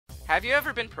Have you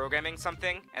ever been programming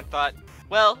something and thought,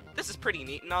 well, this is pretty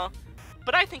neat and all,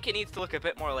 but I think it needs to look a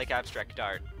bit more like abstract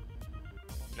art?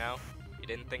 No? You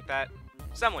didn't think that?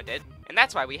 Someone did, and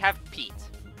that's why we have Piet.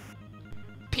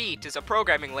 Piet is a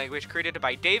programming language created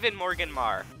by David Morgan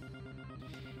Marr.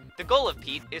 The goal of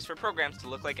Piet is for programs to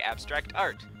look like abstract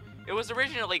art. It was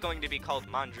originally going to be called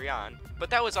Mondrian, but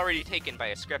that was already taken by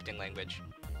a scripting language.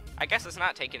 I guess it's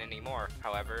not taken anymore,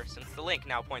 however, since the link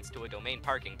now points to a domain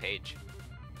parking page.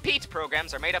 Piet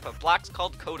programs are made up of blocks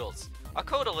called codals. A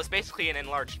codal is basically an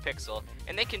enlarged pixel,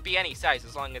 and they can be any size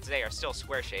as long as they are still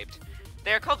square-shaped.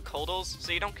 They are called codals,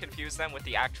 so you don't confuse them with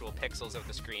the actual pixels of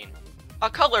the screen. A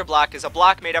color block is a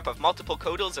block made up of multiple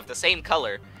codals of the same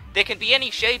color. They can be any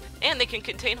shape, and they can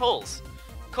contain holes.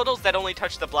 Codals that only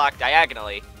touch the block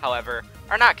diagonally, however,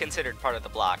 are not considered part of the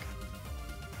block.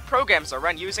 Programs are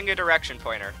run using a direction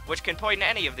pointer, which can point in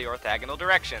any of the orthogonal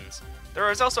directions. There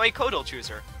is also a codal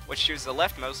chooser, which chooses the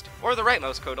leftmost or the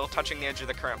rightmost codal touching the edge of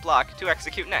the current block to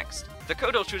execute next. The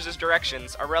codal chooser's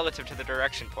directions are relative to the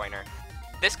direction pointer.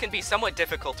 This can be somewhat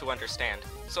difficult to understand,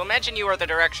 so imagine you are the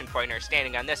direction pointer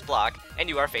standing on this block, and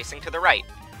you are facing to the right.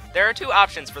 There are two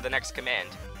options for the next command,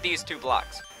 these two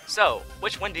blocks. So,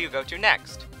 which one do you go to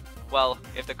next? Well,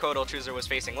 if the codal chooser was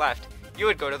facing left, you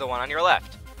would go to the one on your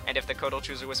left, and if the codal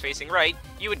chooser was facing right,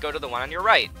 you would go to the one on your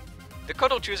right. The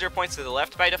codal chooser points to the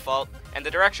left by default, and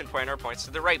the direction pointer points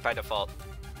to the right by default.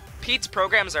 Piet's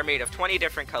programs are made of 20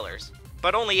 different colors,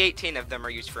 but only 18 of them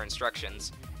are used for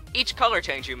instructions. Each color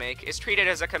change you make is treated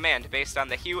as a command based on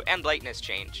the hue and lightness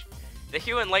change. The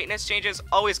hue and lightness changes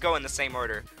always go in the same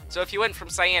order, so if you went from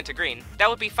cyan to green, that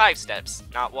would be 5 steps,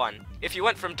 not 1. If you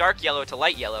went from dark yellow to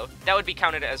light yellow, that would be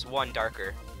counted as 1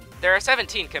 darker. There are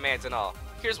 17 commands in all.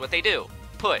 Here's what they do.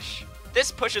 Push. This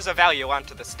pushes a value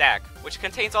onto the stack, which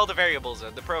contains all the variables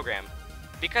of the program.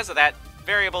 Because of that,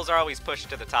 variables are always pushed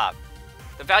to the top.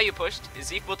 The value pushed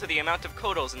is equal to the amount of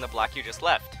codals in the block you just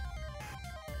left.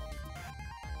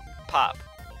 Pop.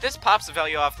 This pops a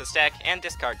value off the stack and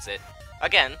discards it.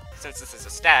 Again, since this is a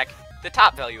stack, the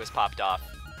top value is popped off.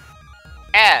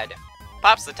 Add.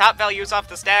 Pops the top values off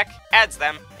the stack, adds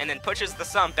them, and then pushes the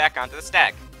sum back onto the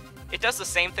stack. It does the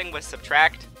same thing with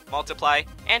subtract, multiply,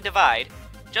 and divide,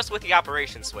 just with the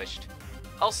operation switched.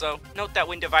 Also, note that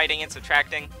when dividing and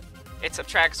subtracting, it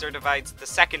subtracts or divides the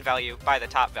second value by the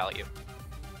top value.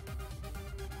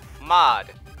 Mod.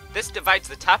 This divides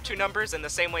the top two numbers in the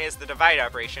same way as the divide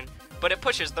operation, but it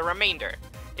pushes the remainder.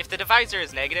 If the divisor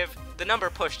is negative, the number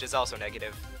pushed is also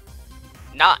negative.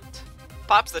 Not.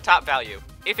 Pops the top value.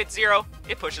 If it's 0,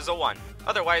 it pushes a 1.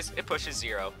 Otherwise, it pushes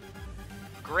 0.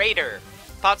 Greater.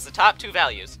 Pops the top two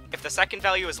values. If the second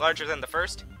value is larger than the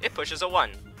first, it pushes a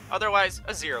 1. Otherwise,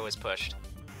 a 0 is pushed.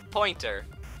 Pointer.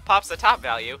 Pops the top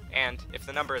value, and, if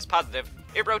the number is positive,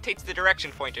 it rotates the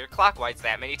direction pointer clockwise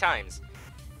that many times.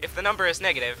 If the number is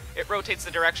negative, it rotates the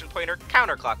direction pointer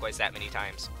counterclockwise that many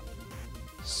times.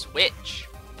 Switch.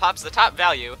 Pops the top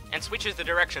value, and switches the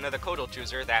direction of the codal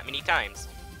chooser that many times.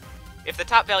 If the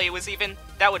top value is even,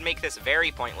 that would make this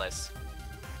very pointless.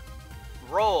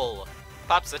 Roll.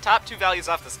 Pops the top two values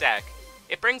off the stack.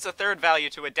 It brings the third value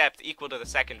to a depth equal to the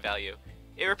second value.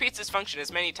 It repeats this function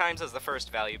as many times as the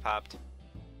first value popped.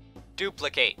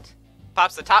 Duplicate.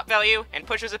 Pops the top value and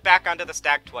pushes it back onto the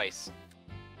stack twice.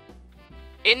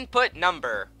 Input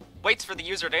number. Waits for the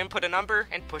user to input a number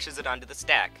and pushes it onto the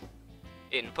stack.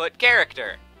 Input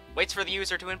character. Waits for the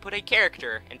user to input a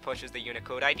character and pushes the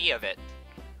Unicode ID of it.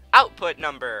 Output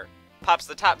number. Pops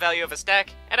the top value of a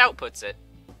stack and outputs it.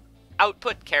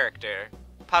 Output character.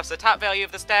 Pops the top value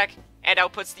of the stack and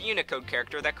outputs the Unicode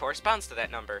character that corresponds to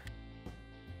that number.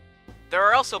 There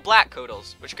are also black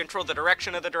codals, which control the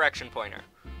direction of the direction pointer.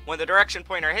 When the direction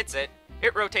pointer hits it,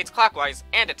 it rotates clockwise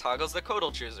and it toggles the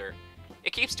codal chooser.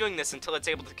 It keeps doing this until it's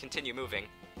able to continue moving.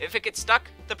 If it gets stuck,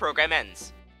 the program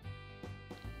ends.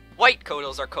 White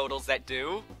codals are codals that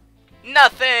do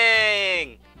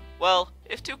nothing! Well,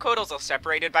 if two codals are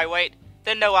separated by white,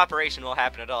 then no operation will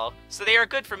happen at all, so they are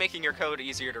good for making your code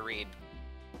easier to read.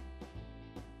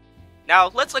 Now,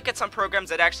 let's look at some programs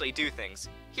that actually do things.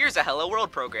 Here's a Hello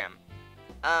World program.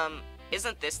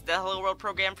 Isn't this the Hello World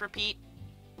program for Piet?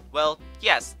 Well,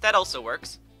 yes, that also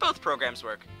works. Both programs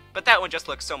work, but that one just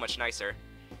looks so much nicer.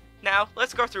 Now,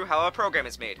 let's go through how a program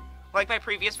is made. Like my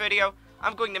previous video,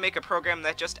 I'm going to make a program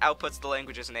that just outputs the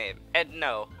language's name. And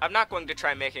no, I'm not going to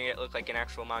try making it look like an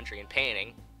actual Mondrian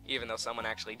painting, even though someone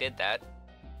actually did that.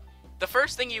 The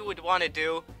first thing you would want to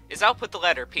do is output the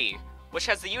letter P, which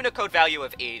has the Unicode value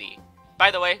of 80. By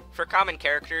the way, for common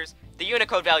characters, the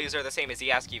Unicode values are the same as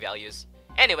the ASCII values.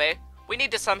 Anyway, we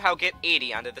need to somehow get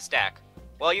 80 onto the stack.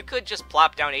 Well, you could just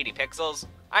plop down 80 pixels,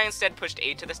 I instead pushed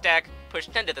 8 to the stack,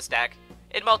 pushed 10 to the stack,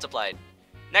 it multiplied.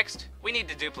 Next, we need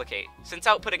to duplicate, since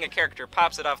outputting a character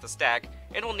pops it off the stack,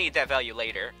 and we'll need that value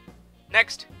later.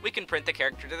 Next, we can print the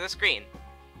character to the screen.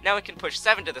 Now we can push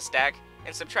 7 to the stack,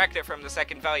 and subtract it from the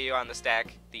second value on the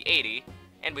stack, the 80,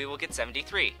 and we will get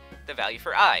 73, the value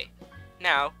for I.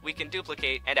 Now, we can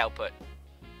duplicate and output.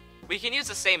 We can use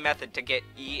the same method to get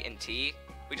E and T.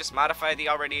 We just modify the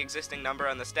already existing number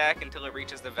on the stack until it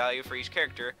reaches the value for each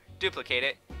character, duplicate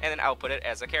it, and then output it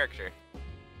as a character.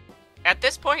 At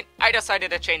this point, I decided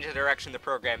to change the direction the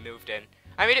program moved in.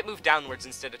 I made it move downwards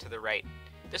instead of to the right.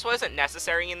 This wasn't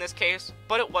necessary in this case,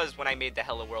 but it was when I made the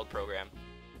Hello World program.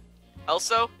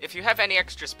 Also, if you have any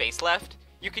extra space left,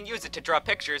 you can use it to draw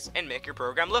pictures and make your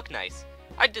program look nice.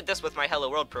 I did this with my Hello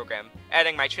World program,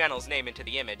 adding my channel's name into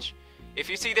the image. If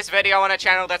you see this video on a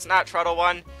channel that's not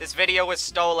Truddle1, this video was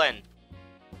stolen.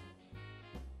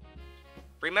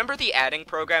 Remember the adding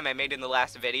program I made in the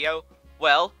last video?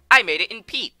 Well, I made it in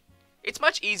Piet. It's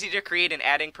much easier to create an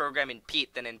adding program in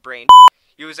Piet than in Brain,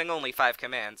 using only 5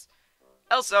 commands.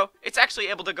 Also, it's actually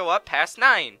able to go up past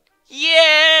 9.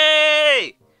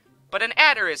 Yay! But an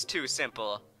adder is too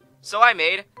simple. So I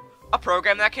made a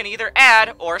program that can either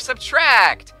add or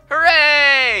subtract.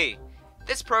 Hooray!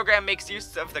 This program makes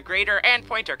use of the greater and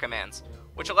pointer commands,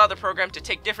 which allow the program to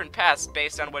take different paths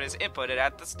based on what is inputted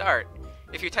at the start.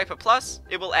 If you type a plus,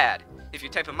 it will add. If you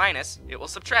type a minus, it will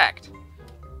subtract.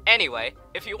 Anyway,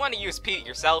 if you want to use Piet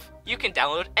yourself, you can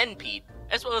download NPIET,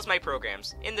 as well as my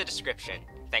programs, in the description.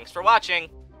 Thanks for watching!